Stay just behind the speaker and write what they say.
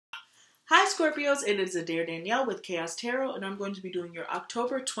Hi Scorpios, it is Adair Danielle with Chaos Tarot, and I'm going to be doing your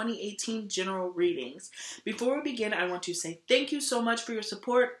October 2018 general readings. Before we begin, I want to say thank you so much for your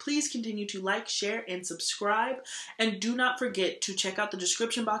support. Please continue to like, share, and subscribe. And do not forget to check out the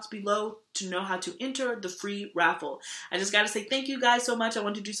description box below to know how to enter the free raffle. I just gotta say thank you guys so much. I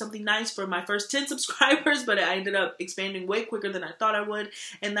want to do something nice for my first 10 subscribers, but I ended up expanding way quicker than I thought I would,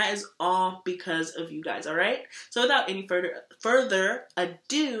 and that is all because of you guys, alright? So without any further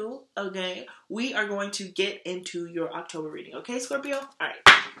ado, okay, we are going to get into your October reading, okay, Scorpio? Alright.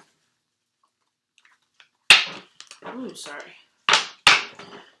 Ooh, sorry.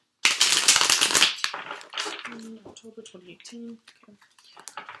 October 2018, okay.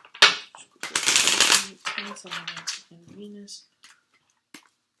 Sun and Venus.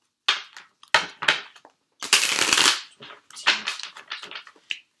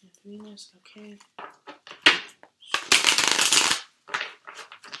 And Venus, okay.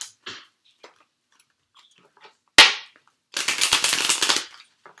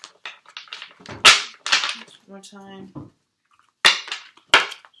 One more time.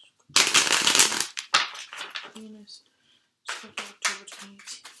 Venus, October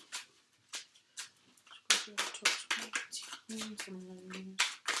 2018.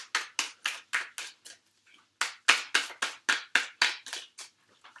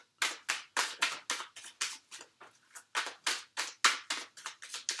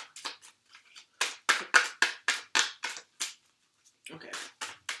 Okay.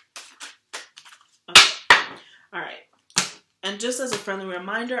 Alright. And just as a friendly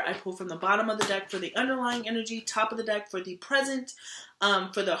reminder, I pull from the bottom of the deck for the underlying energy, top of the deck for the present,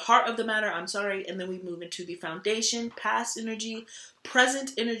 for the heart of the matter, and then we move into the foundation, past energy,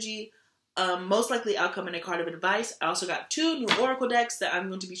 present energy, most likely outcome, and a card of advice. I also got 2 new oracle decks that I'm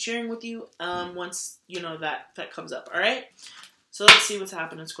going to be sharing with you once, you know, that comes up, alright? So let's see what's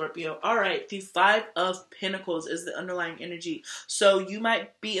happening, Scorpio. Alright, the 5 of Pentacles is the underlying energy. So you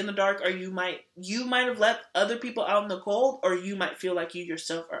might be in the dark, or you might have left other people out in the cold, or you might feel like you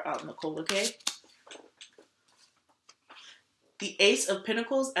yourself are out in the cold, okay? The Ace of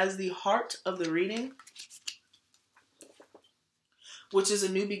Pentacles as the heart of the reading, which is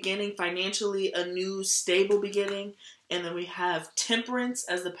a new beginning financially, a new stable beginning. And then we have Temperance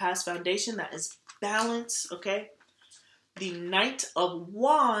as the past foundation, that is balance, okay? The Knight of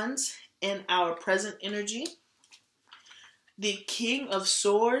Wands in our present energy. The King of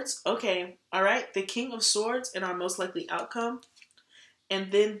Swords, okay, all right, the King of Swords in our most likely outcome. And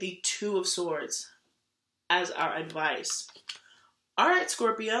then the 2 of Swords as our advice. All right,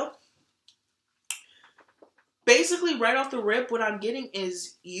 Scorpio. Basically, right off the rip, what I'm getting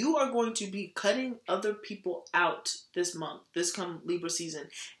is you are going to be cutting other people out this month, this come Libra season.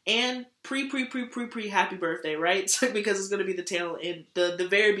 And pre happy birthday, right? Because it's going to be the tail end, the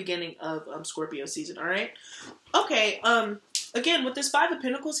very beginning of Scorpio season, all right? Okay, again, with this 5 of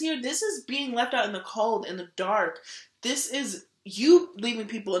Pentacles here, this is being left out in the cold, in the dark. This is you leaving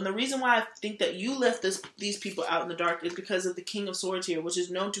people, and the reason why I think that you left these people out in the dark is because of the King of Swords here, which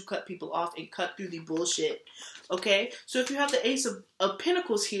is known to cut people off and cut through the bullshit. Okay, so if you have the Ace of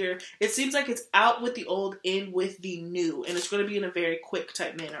Pentacles here, it seems like it's out with the old, in with the new, and it's going to be in a very quick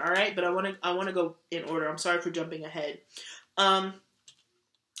type manner. All right, but I want to go in order. I'm sorry for jumping ahead. Some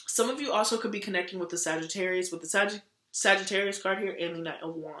of you also could be connecting with the Sagittarius, with the Sagittarius card here, and the Knight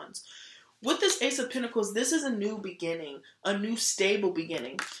of Wands. With this Ace of Pentacles, this is a new beginning, a new stable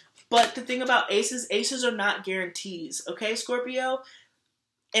beginning. But the thing about aces are not guarantees, okay, Scorpio?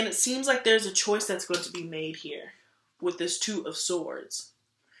 And it seems like there's a choice that's going to be made here with this 2 of Swords.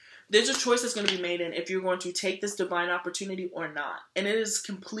 There's a choice that's going to be made in if you're going to take this divine opportunity or not. And it is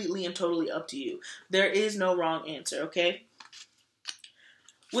completely and totally up to you. There is no wrong answer, okay?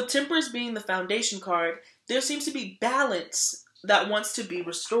 With Temperance being the foundation card, there seems to be balance that wants to be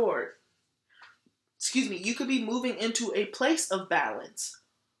restored. Excuse me, you could be moving into a place of balance,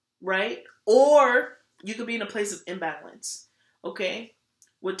 right? Or you could be in a place of imbalance, okay?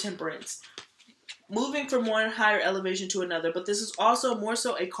 With Temperance. Moving from one higher elevation to another, but this is also more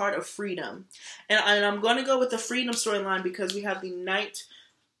so a card of freedom. And I'm going to go with the freedom storyline because we have the Knight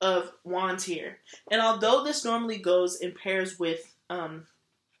of Wands here. And although this normally goes in pairs with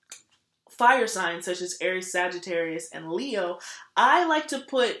fire signs such as Aries, Sagittarius, and Leo, I like to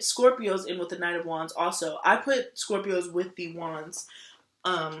put Scorpios in with the Knight of Wands also. I put Scorpios with the Wands.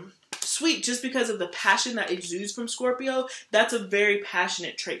 Sweet, just because of the passion that exudes from Scorpio. That's a very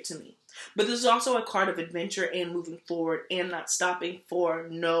passionate trait to me. But this is also a card of adventure and moving forward and not stopping for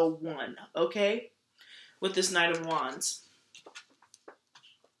no one, okay? With this Knight of Wands.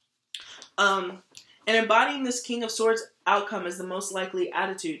 And embodying this King of Swords outcome is the most likely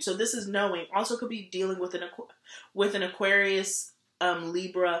attitude. So this is knowing. Also could be dealing with an Aquarius,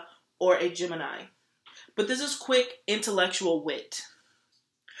 Libra, or a Gemini. But this is quick intellectual wit.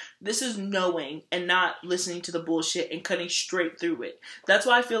 This is knowing and not listening to the bullshit and cutting straight through it. That's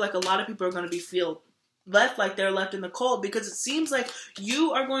why I feel like a lot of people are going to feel left like they're left in the cold, because it seems like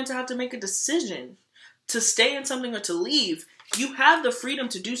you are going to have to make a decision to stay in something or to leave. You have the freedom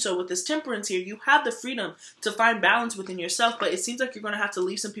to do so with this Temperance here. You have the freedom to find balance within yourself, but it seems like you're going to have to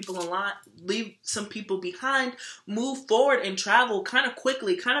leave some people leave some people behind, move forward and travel kind of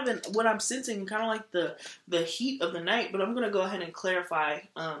quickly, kind of in what I'm sensing, kind of like the heat of the night. But I'm going to go ahead and clarify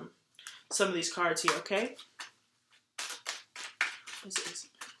some of these cards here, okay?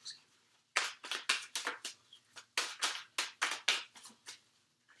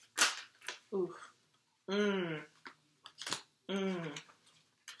 Ooh.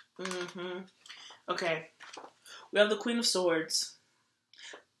 Okay. We have the Queen of Swords.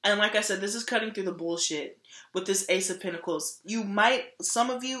 And like I said, this is cutting through the bullshit with this Ace of Pentacles. You might, some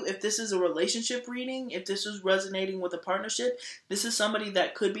of you, if this is a relationship reading, if this is resonating with a partnership, this is somebody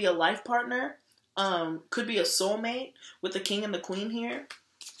that could be a life partner, could be a soulmate with the King and the Queen here.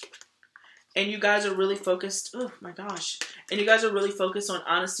 And you guys are really focused, oh my gosh. And you guys are really focused on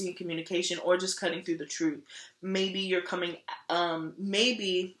honesty and communication, or just cutting through the truth. Maybe you're coming,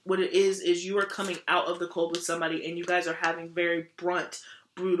 maybe what it is you are coming out of the cold with somebody and you guys are having very blunt,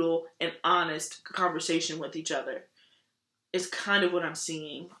 brutal, and honest conversation with each other. It's kind of what I'm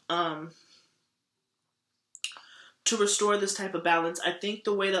seeing. To restore this type of balance, I think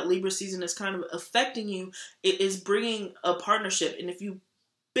the way that Libra season is kind of affecting you, it is bringing a partnership. And if you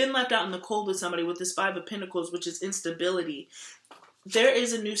been left out in the cold with somebody with this Five of Pentacles, which is instability, there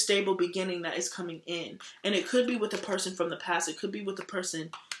is a new stable beginning that is coming in. And it could be with a person from the past. It could be with a person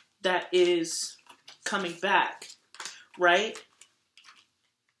that is coming back, right?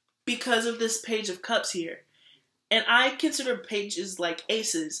 Because of this Page of Cups here. And I consider pages like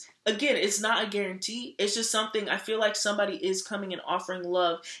aces. Again, it's not a guarantee. It's just something I feel like somebody is coming and offering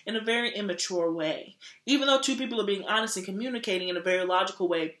love in a very immature way. Even though two people are being honest and communicating in a very logical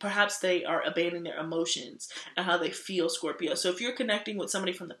way, perhaps they are abandoning their emotions and how they feel, Scorpio. So if you're connecting with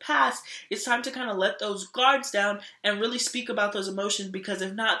somebody from the past, it's time to kind of let those guards down and really speak about those emotions, because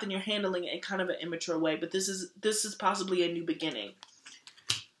if not, then you're handling it in kind of an immature way. But this is possibly a new beginning.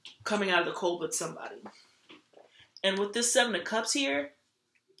 Coming out of the cold with somebody. And with this Seven of Cups here,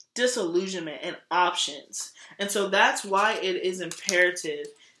 disillusionment and options. And so that's why it is imperative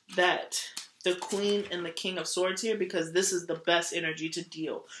that the Queen and the King of Swords here, because this is the best energy to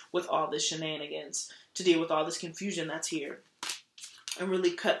deal with all this shenanigans, to deal with all this confusion that's here, and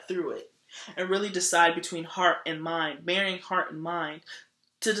really cut through it, and really decide between heart and mind, marrying heart and mind,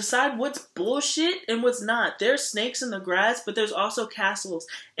 to decide what's bullshit and what's not. There's snakes in the grass, but there's also castles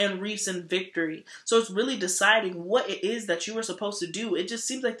and reefs and victory. So it's really deciding what it is that you are supposed to do. It just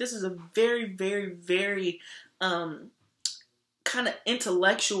seems like this is a very, very, very kind of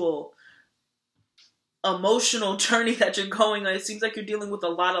intellectual, emotional journey that you're going on. It seems like you're dealing with a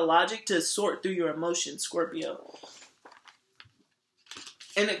lot of logic to sort through your emotions, Scorpio.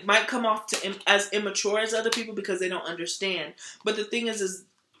 And it might come off as immature as other people because they don't understand. But the thing is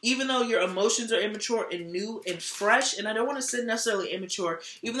even though your emotions are immature and new and fresh, and I don't want to say necessarily immature,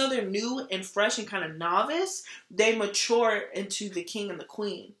 even though they're new and fresh and kind of novice, they mature into the King and the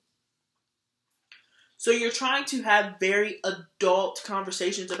Queen. So you're trying to have very adult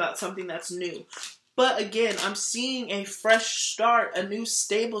conversations about something that's new. But again, I'm seeing a fresh start, a new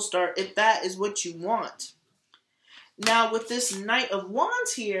stable start, if that is what you want. Now, with this Knight of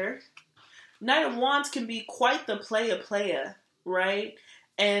Wands here, Knight of Wands can be quite the playa, right?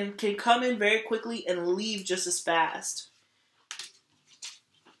 And can come in very quickly and leave just as fast.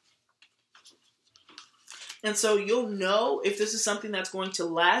 And so you'll know if this is something that's going to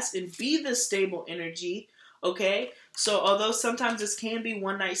last and be this stable energy, okay? So although sometimes this can be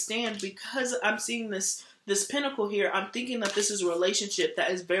one night stand, because I'm seeing this pentacle here, I'm thinking that this is a relationship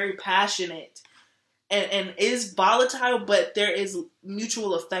that is very passionate. And is volatile, but there is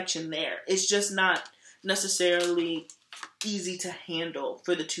mutual affection there. It's just not necessarily easy to handle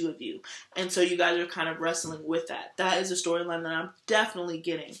for the two of you. And so you guys are kind of wrestling with that. That is a storyline that I'm definitely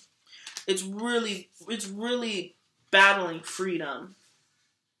getting. It's really battling freedom.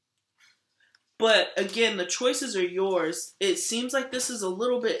 But again, the choices are yours. It seems like this is a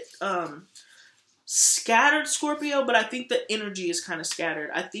little bit scattered, Scorpio, but I think the energy is kind of scattered.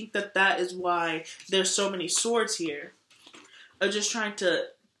 I think that is why there's so many swords here. I'm just trying to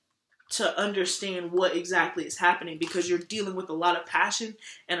understand what exactly is happening, because you're dealing with a lot of passion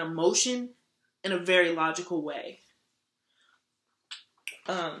and emotion in a very logical way.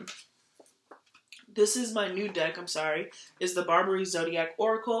 This is my new deck, I'm sorry, is the Barbieri Zodiac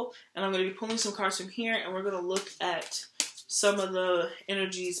Oracle, and I'm going to be pulling some cards from here, and we're going to look at some of the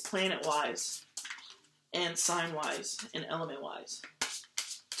energies planet-wise, and sign-wise, and element-wise,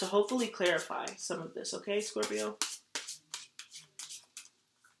 to hopefully clarify some of this, okay, Scorpio?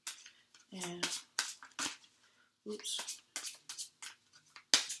 And, oops.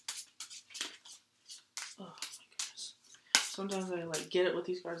 Oh, my goodness. Sometimes I, like, get it with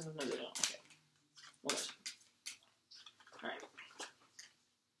these cards, and then they don't, okay. Alright.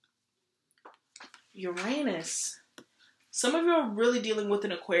 Uranus. Some of you are really dealing with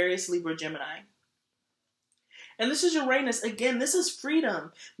an Aquarius, Libra, Gemini. And this is Uranus. Again, this is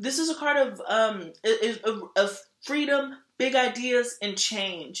freedom. This is a card of freedom, big ideas, and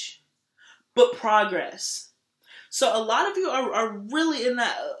change. But progress. So a lot of you are really in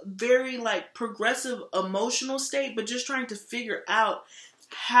that very, like, progressive emotional state, but just trying to figure out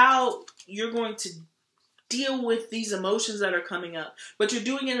how you're going to deal with these emotions that are coming up. But you're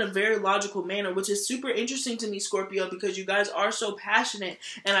doing it in a very logical manner, which is super interesting to me, Scorpio, because you guys are so passionate.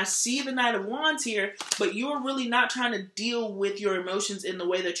 And I see the Knight of Wands here, but you're really not trying to deal with your emotions in the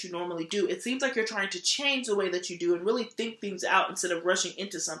way that you normally do. It seems like you're trying to change the way that you do and really think things out instead of rushing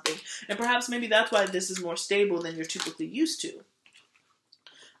into something. And perhaps maybe that's why this is more stable than you're typically used to.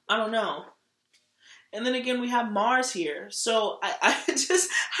 I don't know. And then again, we have Mars here. So I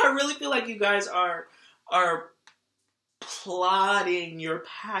really feel like you guys are plotting your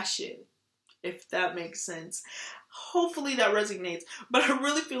passion, if that makes sense. Hopefully that resonates. But I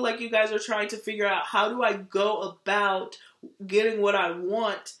really feel like you guys are trying to figure out, how do I go about getting what I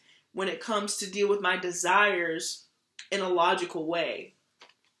want when it comes to deal with my desires in a logical way.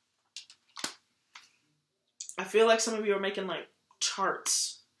 I feel like some of you are making, like,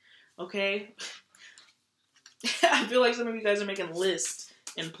 charts. Okay? I feel like some of you guys are making lists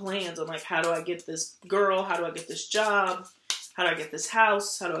and plans on, like, how do I get this girl? How do I get this job? How do I get this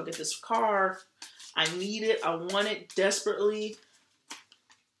house? How do I get this car? I need it. I want it desperately.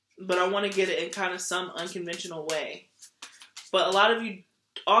 But I want to get it in kind of some unconventional way. But a lot of you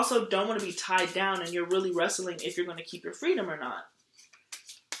also don't want to be tied down, and you're really wrestling if you're going to keep your freedom or not.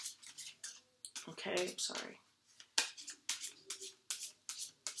 Okay, I'm sorry.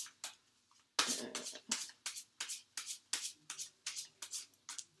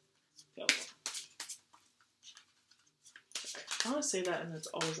 I want to say that, and it's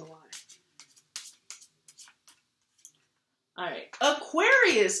always a lie. Alright.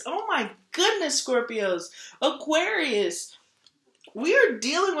 Aquarius. Oh my goodness, Scorpios. Aquarius. We are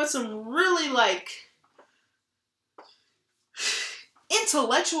dealing with some really, like,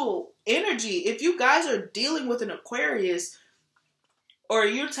 intellectual energy. If you guys are dealing with an Aquarius, or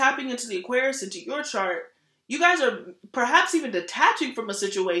you're tapping into the Aquarius into your chart, you guys are perhaps even detaching from a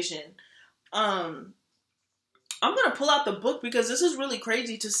situation. I'm going to pull out the book because this is really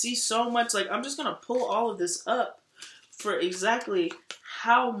crazy to see so much. Like, I'm just going to pull all of this up for exactly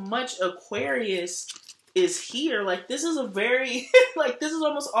how much Aquarius is here. Like, this is a very, like, this is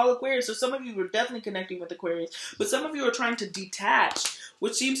almost all Aquarius. So some of you are definitely connecting with Aquarius, but some of you are trying to detach,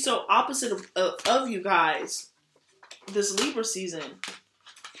 which seems so opposite of you guys this Libra season.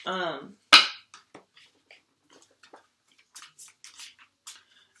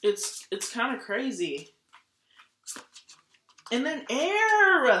 It's kind of crazy. And then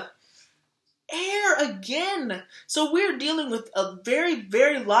air again. So we're dealing with a very,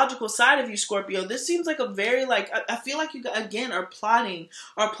 very logical side of you, Scorpio. This seems like a very, like, I feel like you, again, are plotting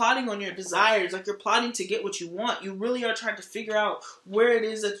on your desires. Like, you're plotting to get what you want. You really are trying to figure out what it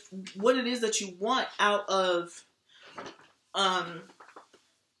is that you want out of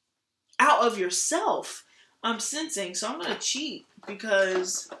yourself. I'm sensing. So I'm going to cheat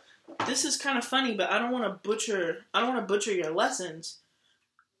because this is kind of funny, but I don't want to butcher your lessons.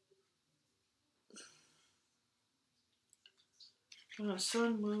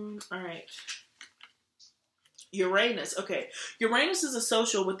 Sun, moon. All right. Uranus. Okay. Uranus is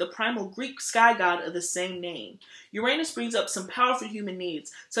associated with the primal Greek sky god of the same name. Uranus brings up some powerful human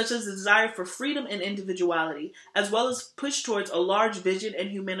needs, such as the desire for freedom and individuality, as well as push towards a large vision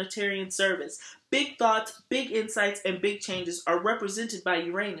and humanitarian service. Big thoughts, big insights, and big changes are represented by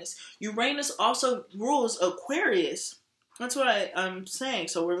Uranus. Uranus also rules Aquarius. That's what I'm saying.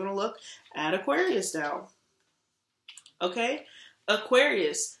 So we're going to look at Aquarius now. Okay?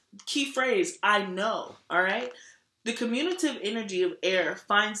 Aquarius. Key phrase, I know, all right? The communicative energy of air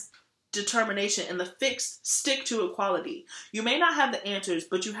finds determination in the fixed, stick-to-it quality. You may not have the answers,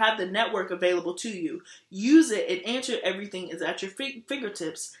 but you have the network available to you. Use it, and answer everything is at your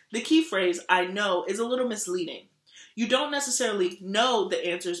fingertips. The key phrase, I know, is a little misleading. You don't necessarily know the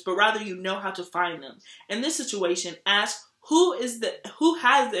answers, but rather you know how to find them. In this situation, ask, who has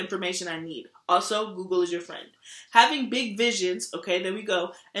the information I need? Also, Google is your friend. Having big visions, okay, there we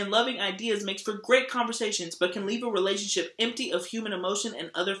go, and loving ideas makes for great conversations, but can leave a relationship empty of human emotion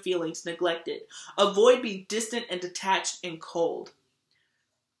and other feelings neglected. Avoid being distant and detached and cold.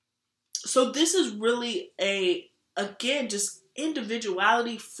 So this is really again, just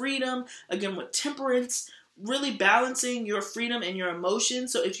individuality, freedom, again with temperance, really balancing your freedom and your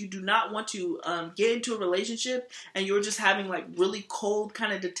emotions. So if you do not want to get into a relationship and you're just having like really cold,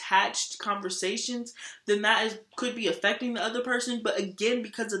 kind of detached conversations, then that could be affecting the other person. But again,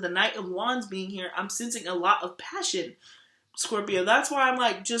 because of the Knight of Wands being here, I'm sensing a lot of passion, Scorpio. That's why I'm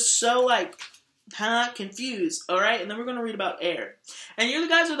like just so like confused. All right, and then we're going to read about air. And you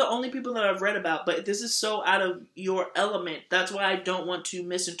guys are the only people that I've read about, but this is so out of your element. That's why I don't want to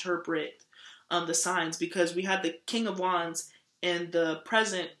misinterpret the signs, because we have the King of Wands and the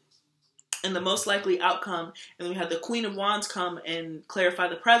present and the most likely outcome, and then we have the Queen of Wands come and clarify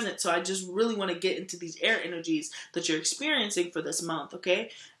the present. So I just really want to get into these air energies that you're experiencing for this month, okay?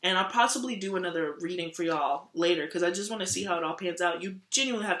 And I'll possibly do another reading for y'all later, because I just want to see how it all pans out. You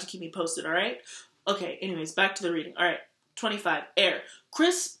genuinely have to keep me posted, all right? Okay, anyways, back to the reading. All right, 25, air.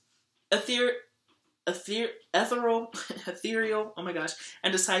 Crisp, ethereal, oh my gosh,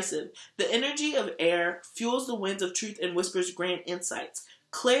 and decisive. The energy of air fuels the winds of truth and whispers grand insights.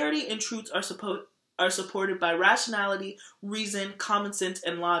 Clarity and truth are supported by rationality, reason, common sense,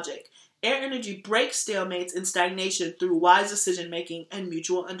 and logic. Air energy breaks stalemates and stagnation through wise decision-making and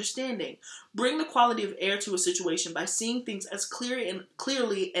mutual understanding. Bring the quality of air to a situation by seeing things as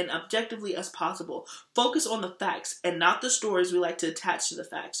clearly and objectively as possible. Focus on the facts and not the stories we like to attach to the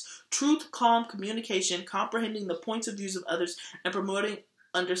facts. Truth, calm, communication, comprehending the points of views of others, and promoting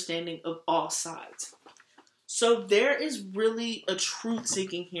understanding of all sides. So there is really a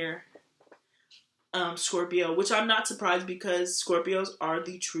truth-seeking here, Scorpio, which I'm not surprised, because Scorpios are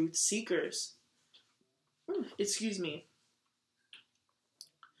the truth seekers. Excuse me.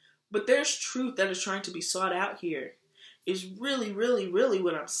 But there's truth that is trying to be sought out here. Is really, really, really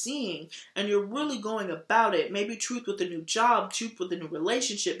what I'm seeing. And you're really going about it. Maybe truth with a new job, truth with a new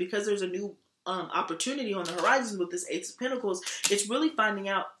relationship, because there's a new opportunity on the horizon with this Ace of Pentacles. It's really finding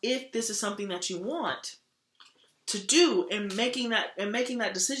out if this is something that you want to do, and making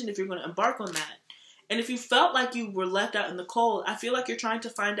that decision if you're going to embark on that. And if you felt like you were left out in the cold, I feel like you're trying to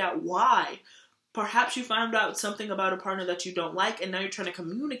find out why. Perhaps you found out something about a partner that you don't like, and now you're trying to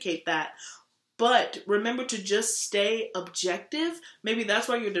communicate that. But remember to just stay objective. Maybe that's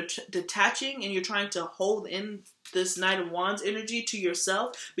why you're detaching and you're trying to hold in this Knight of Wands energy to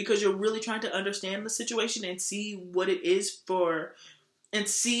yourself, because you're really trying to understand the situation and see what it is for, and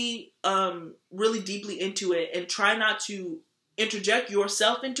see really deeply into it, and try not to interject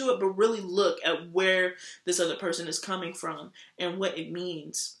yourself into it, but really look at where this other person is coming from and what it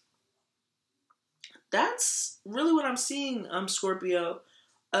means. That's really what I'm seeing, Scorpio.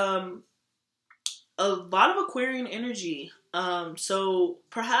 A lot of Aquarian energy. So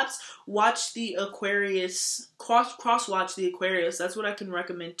perhaps watch the Aquarius, cross-watch the Aquarius. That's what I can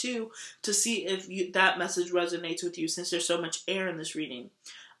recommend too, to see if that message resonates with you, since there's so much air in this reading.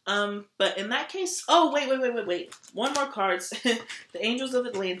 But in that case, oh, wait. One more cards. The Angels of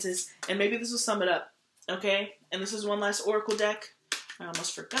Atlantis, and maybe this will sum it up, okay? And this is one last Oracle deck. I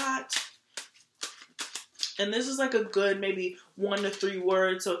almost forgot. And this is like a good maybe 1 to 3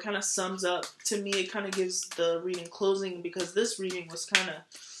 words, so it kind of sums up. To me, it kind of gives the reading closing, because this reading was kind of,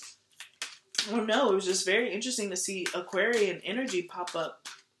 I don't know, it was just very interesting to see Aquarian energy pop up.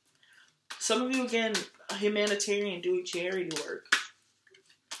 Some of you, again, humanitarian, doing charity work.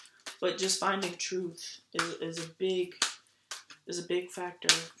 But just finding truth is a big factor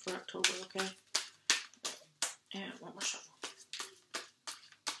for October, okay? And one more shuffle.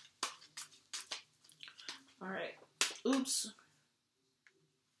 Alright. Oops.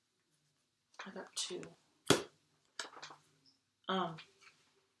 I got 2.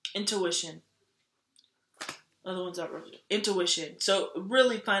 Intuition. Other ones are really intuition. So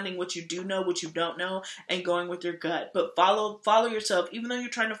really finding what you do know, what you don't know, and going with your gut. But follow yourself, even though you're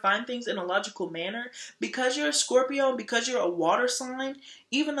trying to find things in a logical manner. Because you're a Scorpio, because you're a water sign,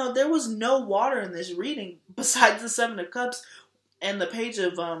 even though there was no water in this reading besides the 7 of Cups, and the Page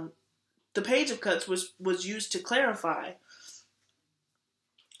of Cups was used to clarify.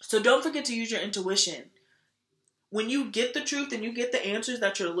 So don't forget to use your intuition. When you get the truth and you get the answers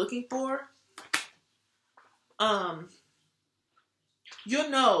that you're looking for, you'll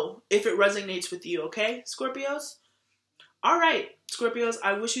know if it resonates with you, okay, Scorpios? All right, Scorpios,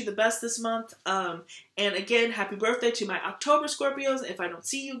 I wish you the best this month. And again, happy birthday to my October Scorpios. If I don't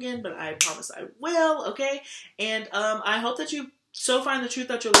see you again, but I promise I will, okay? And I hope that you so find the truth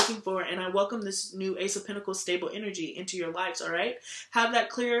that you're looking for, and I welcome this new Ace of Pentacles stable energy into your lives, all right? Have that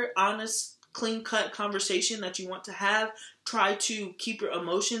clear, honest, clean-cut conversation that you want to have. Try to keep your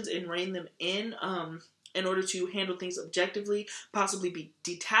emotions and rein them in order to handle things objectively, possibly be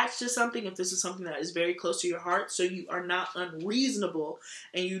detached to something if this is something that is very close to your heart, so you are not unreasonable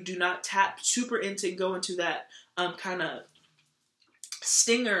and you do not tap super into and go into that kind of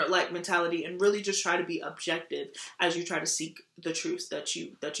stinger-like mentality, and really just try to be objective as you try to seek the truth that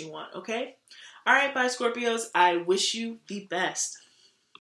you want, okay? All right, bye, Scorpios. I wish you the best.